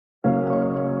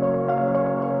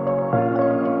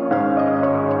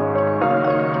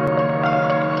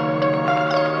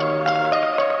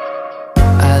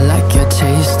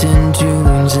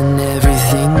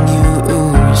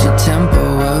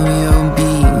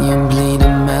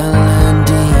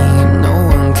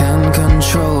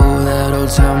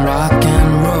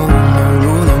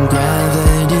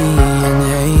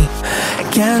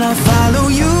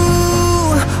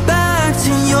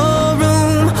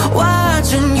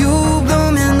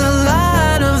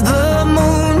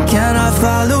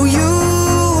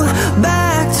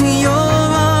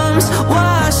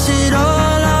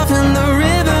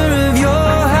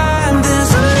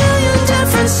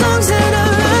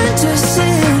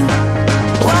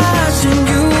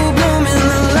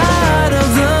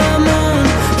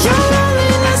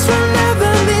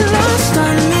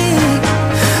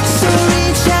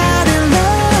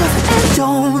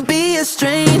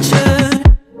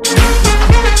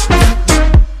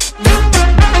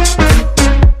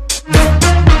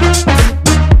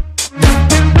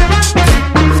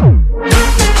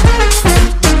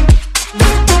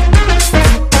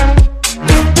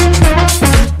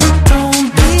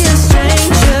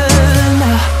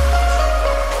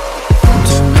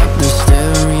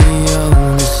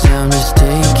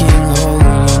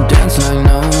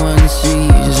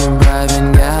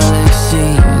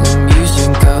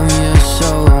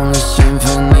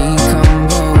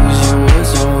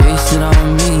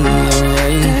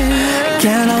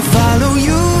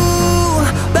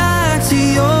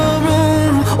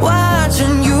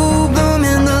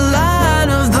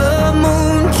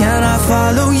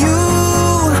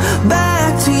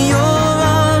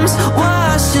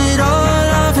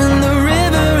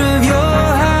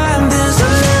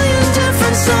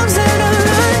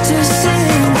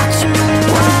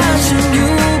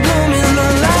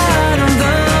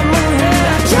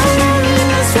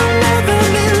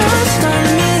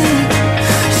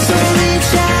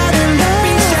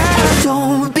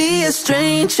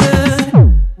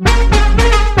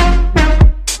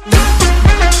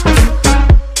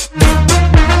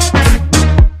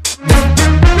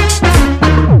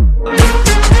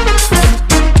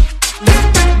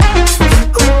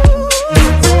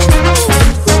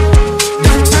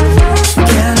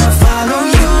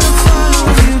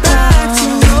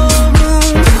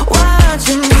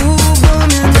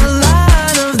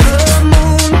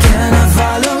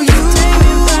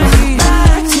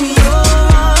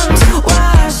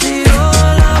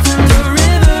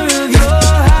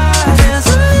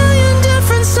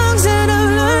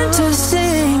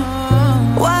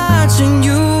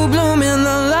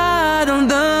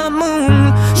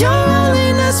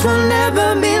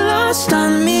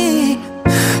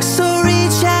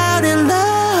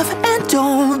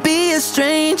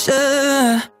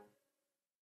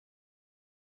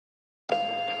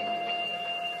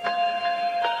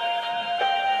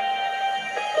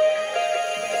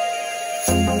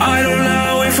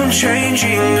from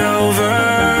changing over.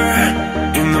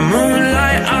 In the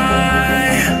moonlight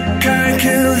I can't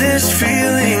kill this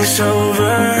feeling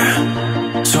sober,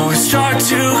 so I start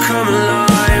to come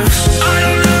alive. I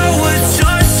don't know what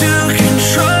starts to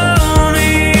control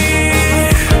me.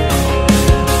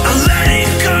 I let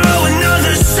it go,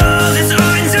 another soul that's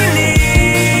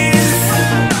underneath.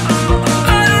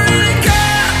 I don't really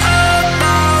care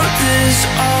about this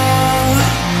all.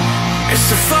 It's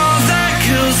the fall that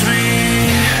kills me.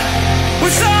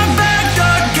 With our back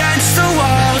against the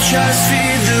wall, just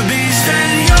feed the beast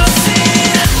and you'll see.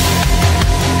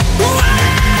 Wait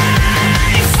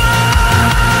for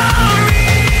me.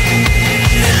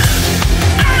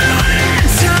 I don't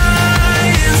die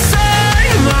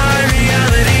inside my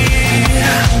reality.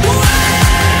 Wait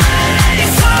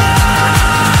for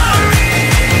me.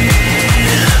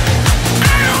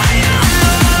 I don't want your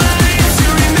mind to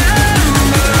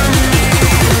remember me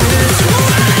this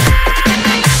way.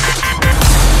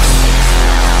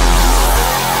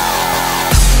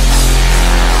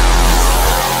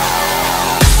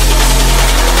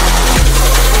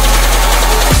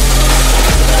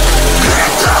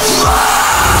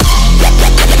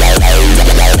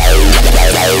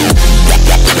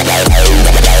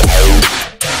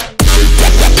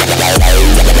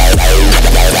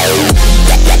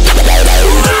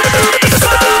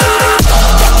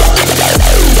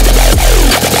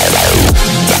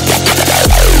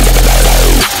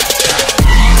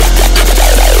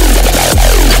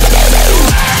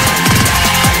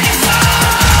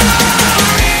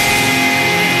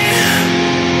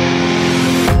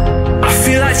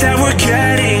 That we're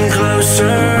getting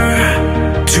closer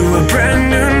to a brand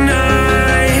new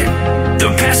night. The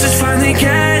past is finally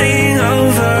getting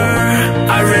over.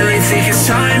 I really think it's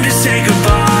time to say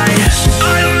goodbye.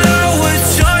 I don't know what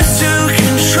starts to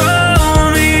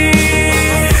control me.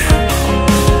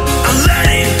 I let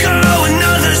it go,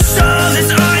 another soul that's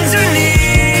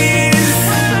underneath.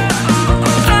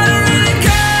 I don't really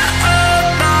care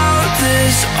about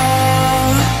this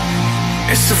all.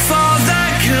 It's the fall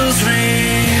that kills me.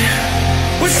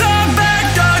 With our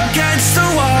back against the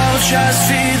wall, just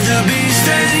feed the beast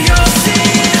and you'll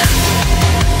see.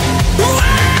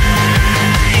 Wait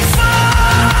for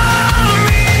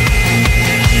me.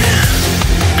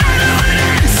 I don't wanna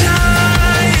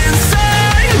die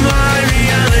inside my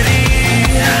reality.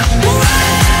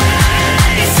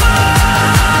 Wait for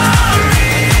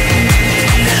me.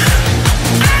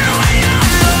 I don't want your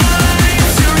mind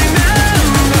to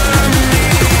remember me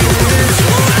this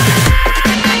way.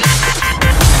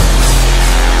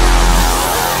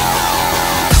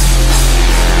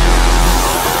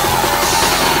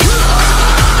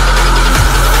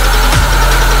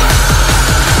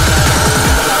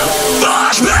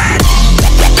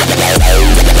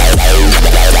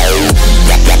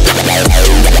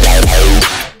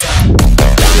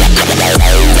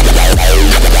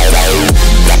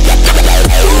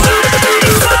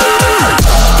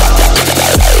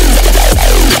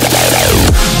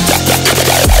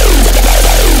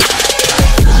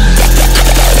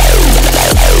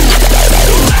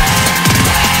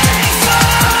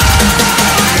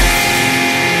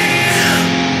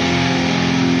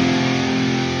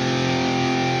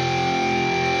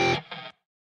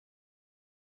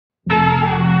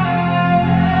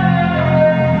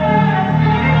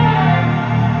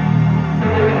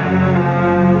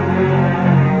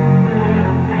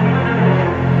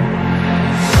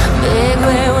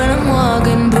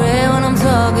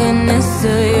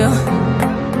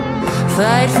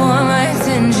 Fight for my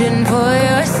attention, for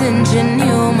your ascension,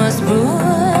 you must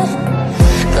prove.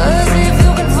 'Cause if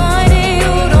you can find it,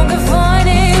 you don't confine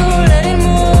it, you let it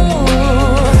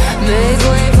move. Make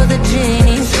way for the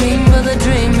genie, scream for the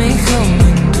dream may come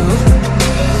into.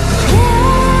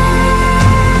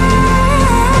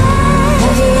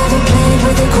 Have you ever played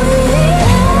with a queen?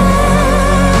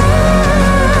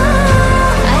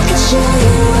 I can show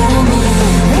you what I mean.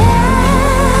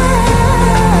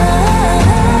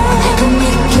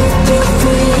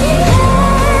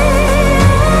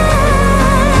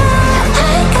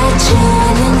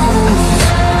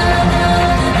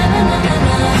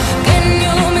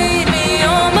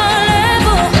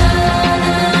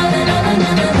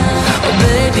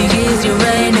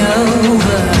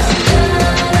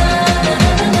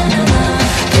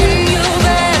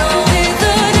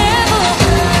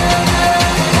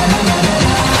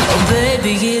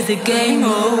 The game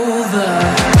over.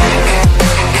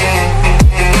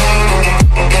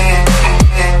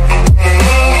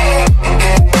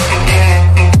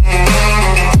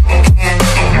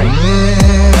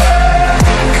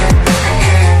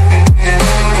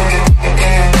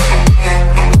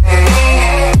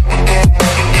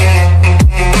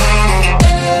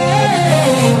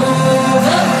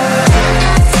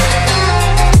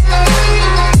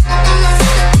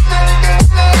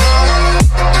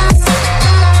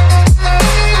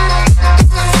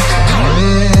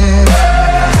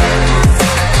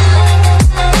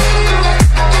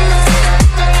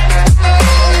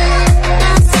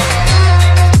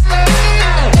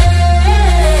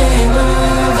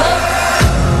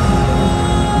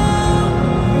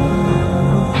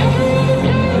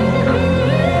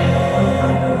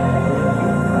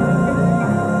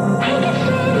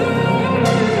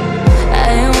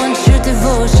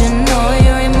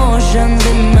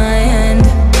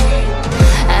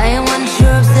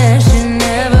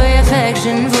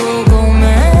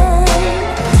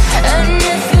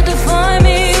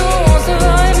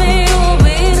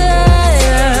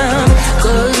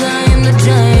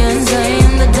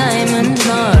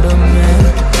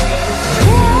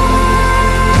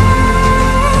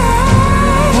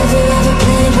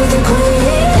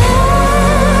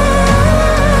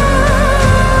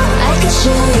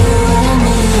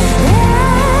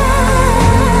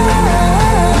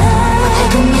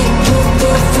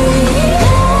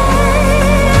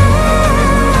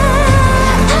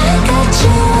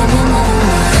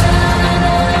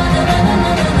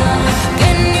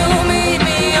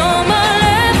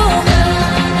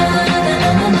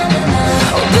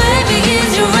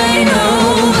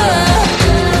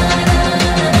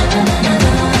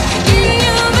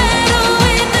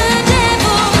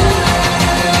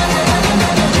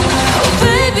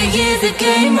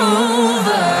 game over.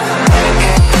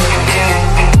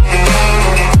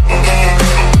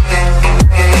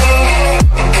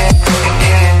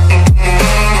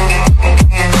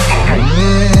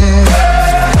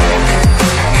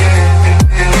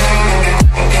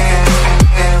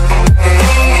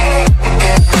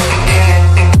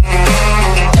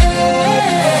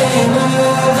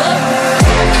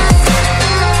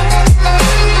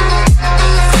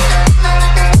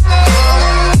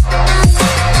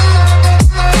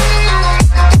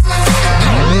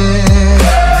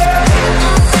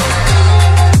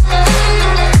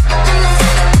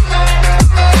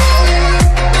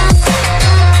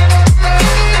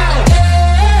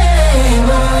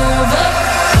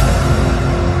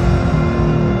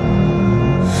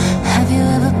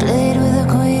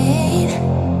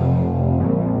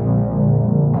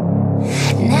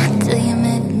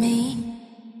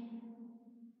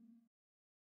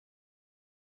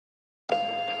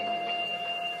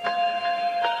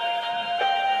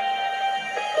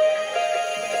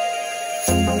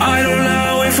 I don't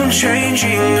know if I'm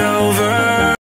changing over.